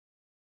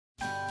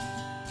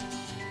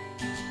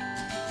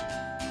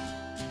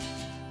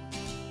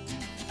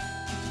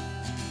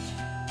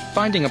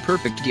Finding a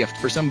perfect gift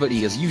for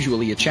somebody is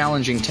usually a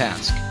challenging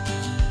task.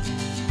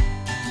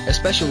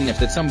 Especially if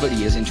that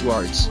somebody is into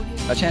arts,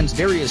 attends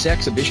various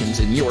exhibitions,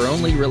 and your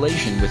only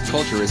relation with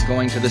culture is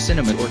going to the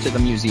cinema or to the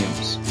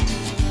museums.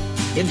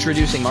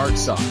 Introducing art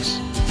socks.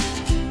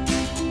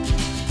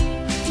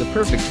 The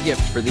perfect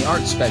gift for the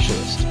art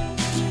specialist.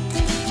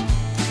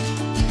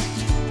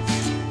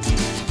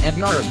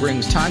 Egnara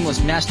brings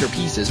timeless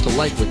masterpieces to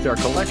life with their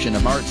collection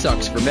of art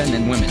socks for men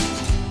and women.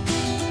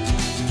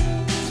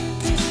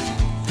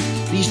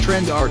 These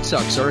trend art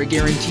socks are a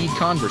guaranteed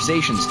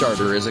conversation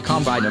starter as a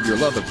combine of your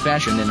love of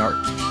fashion and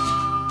art.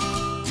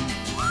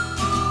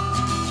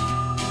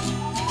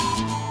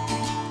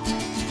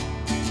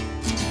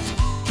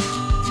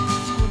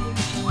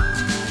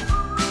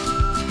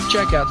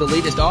 Check out the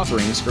latest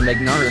offerings from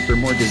Egnara for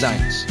more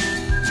designs.